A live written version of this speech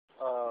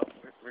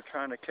We're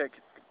trying to kick.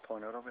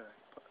 Point it over there.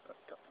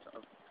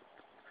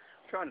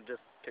 Trying to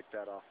just kick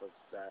that off of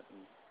that, and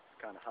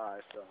it's kind of high,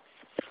 so.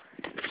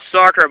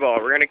 Soccer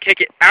ball. We're going to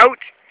kick it out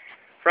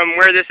from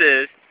where this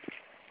is.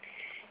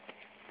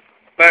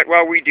 But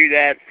while we do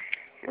that,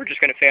 we're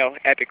just going to fail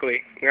epically.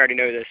 We already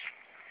know this.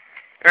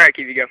 Alright,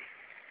 Kiwi, go.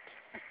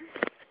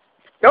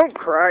 Don't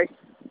cry.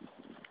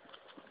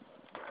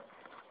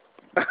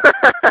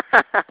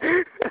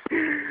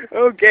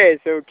 Okay,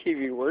 so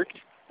Kiwi worked.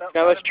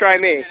 Now let's try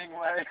me.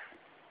 Alright,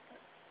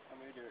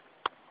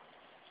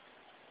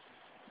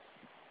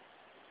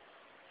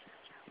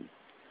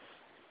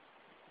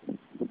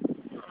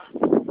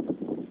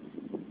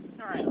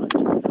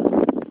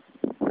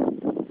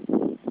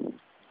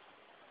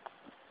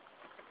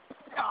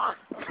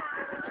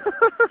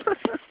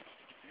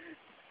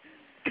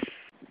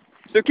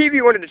 So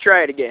Kiwi wanted to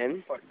try it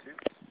again. Part two.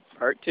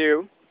 Part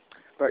two.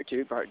 Part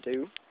two. Part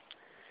two.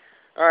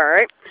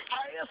 Alright.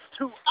 IS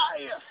to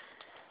IS.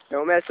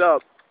 Don't mess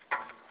up.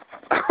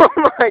 Oh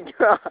my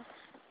god.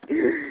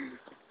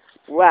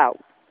 Wow.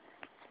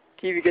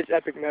 Kiwi gets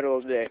epic medal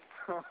of the day.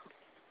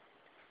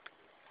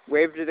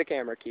 Wave to the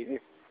camera, Kiwi. 1,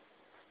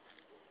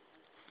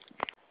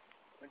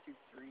 2,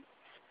 3.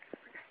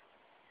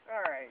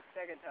 Alright,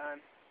 second time.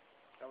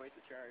 I'll wait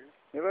the charge.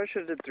 Maybe I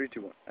should have did 3,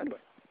 2, 1. Anyway.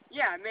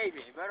 Yeah,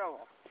 maybe, but oh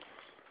well.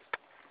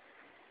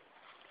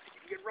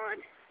 You can run.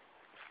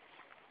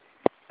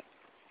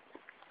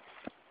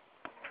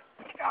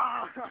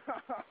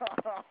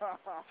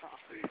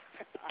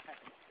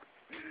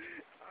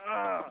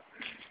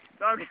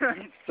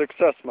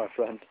 Success, my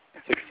friend.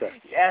 Success.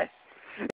 Yes.